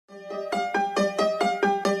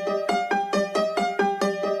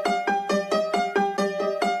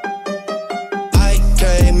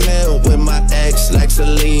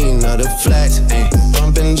Selena, the flex, ayy.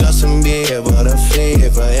 Bumping Justin Bieber, the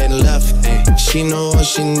fever ain't left, ayy. She know what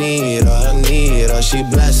she need, all I need, all she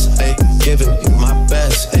blessed, ayy. Giving you my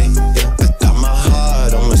best, ayy. Yeah, I got my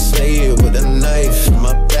heart, I'ma stay with a knife in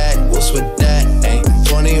my back. What's with that, ayy?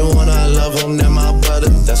 21, I love him, then my brother,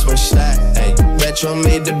 that's my stack, ayy. Metro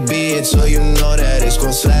made the beat, so you know that it's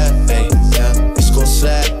gon' slap, ayy. Yeah, it's gon'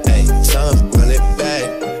 slap, ayy. Time, run it back.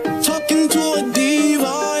 Talking to a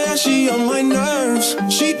diva, yeah, she on my nerves.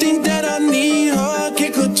 She think that I need her,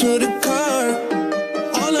 kick her to the curb.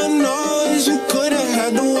 All I know is you could've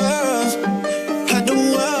had the world,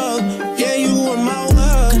 yeah, you were my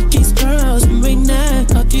world. Got these girls on my neck,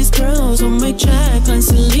 got these girls on my track. Like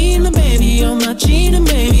Selena, baby, on my cheetah,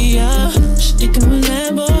 baby, yeah. She thinking a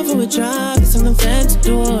Lambo for a drive, it's on the fancy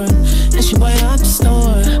door, and she way out the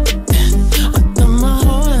store. I got my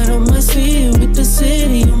heart on my sleeve, with the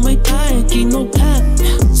city on my back, ain't no pack.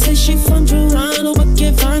 Say she from Toronto, I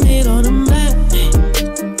can't find it on the map.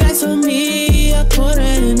 That's on me, I put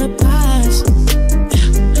it in the past.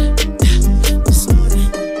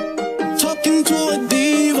 Talking to a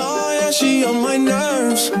diva, yeah, she on my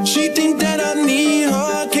nerves. She think that I need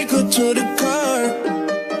her, kick her to the curb.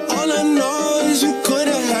 All I know is you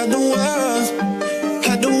could've had the world,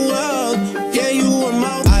 yeah, you were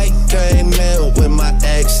my. I came in with my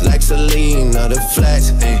ex like Selena, the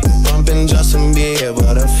flex, ayy. Bumping Justin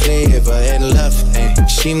Bieber, the fever ain't left, ayy.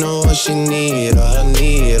 She know what she need, all I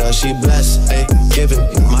need, all she blessed, ayy. Giving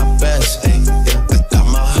you my best, ayy. Yeah, I got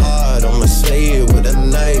my heart, I'ma stay with a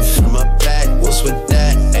knife in my back. What's with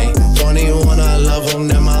that, ayy? 21, I love him,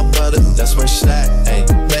 then my brother, that's my stack, ayy.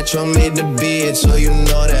 Metro made the beat, so you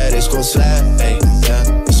know that it's gon' slap, ayy. Yeah,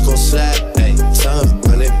 it's gon' slap, ayy. Time,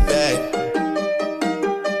 run it back.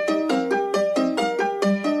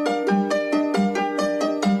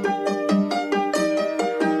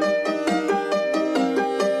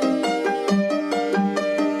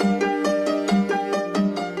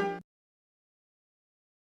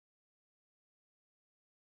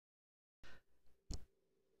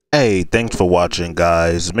 Hey, thanks for watching,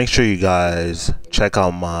 guys. Make sure you guys check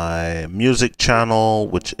out my music channel,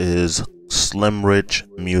 which is Slim Rich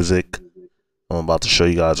Music. I'm about to show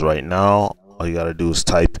you guys right now. All you gotta do is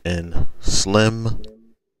type in Slim,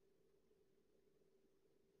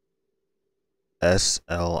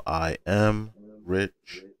 S-L-I-M,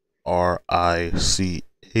 Rich, R-I-C-H,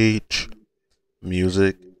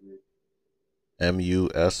 Music,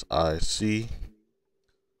 M-U-S-I-C.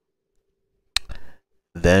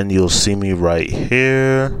 Then you'll see me right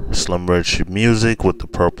here, Slim Rich Music with the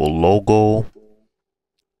purple logo.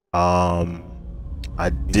 I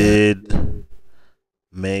did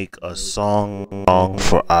make a song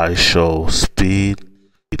for I Show Speed.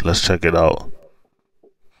 Let's check it out.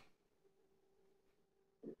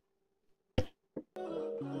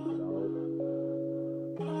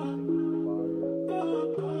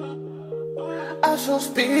 I show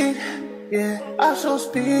speed, yeah, I show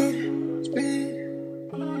speed, speed.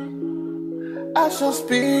 I show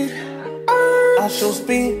speed, I show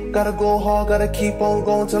speed. Gotta go hard, gotta keep on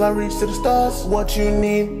going till I reach to the stars. What you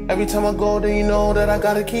need, every time I go there you know that I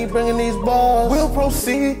gotta keep bringing these bars. We'll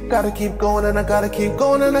proceed, gotta keep going and I gotta keep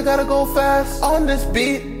going and I gotta go fast. On this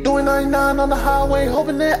beat, doing 99 on the highway,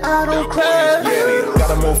 hoping that I don't crash. Yeah,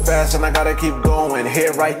 gotta move fast and I gotta keep going.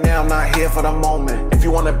 Here right now, I'm not here for the moment. If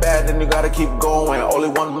you want it bad, then you gotta keep going. Only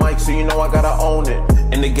one mic, so you know I gotta own it.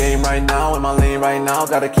 In the game right now, in my lane right now,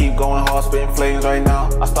 gotta keep going hard, spitting flames right now.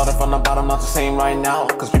 I started from the bottom, not the same right now,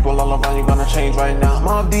 cause people all around you gonna change right now.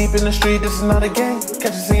 Mob deep in the street, this is not a game.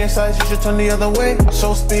 Catch us in your sights, you should turn the other way. I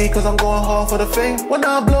show speed, cause I'm going hard for the fame. When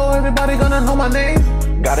I blow, everybody gonna know my name.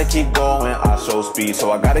 Gotta keep going, I show speed,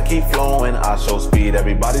 so I gotta keep flowing. I show speed,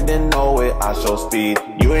 everybody didn't know it. I show speed,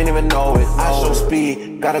 you ain't even know it. I show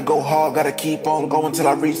speed, gotta go hard, gotta keep on going till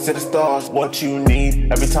I reach to the stars. What you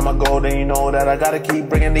need, every time I go then you know that I gotta keep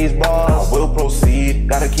bringing these bars. I will proceed,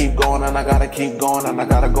 gotta keep going and I gotta keep going and I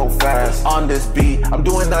gotta go fast. On this beat, I'm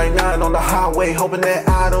doing 99 on the highway, hoping that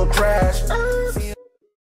I don't crash.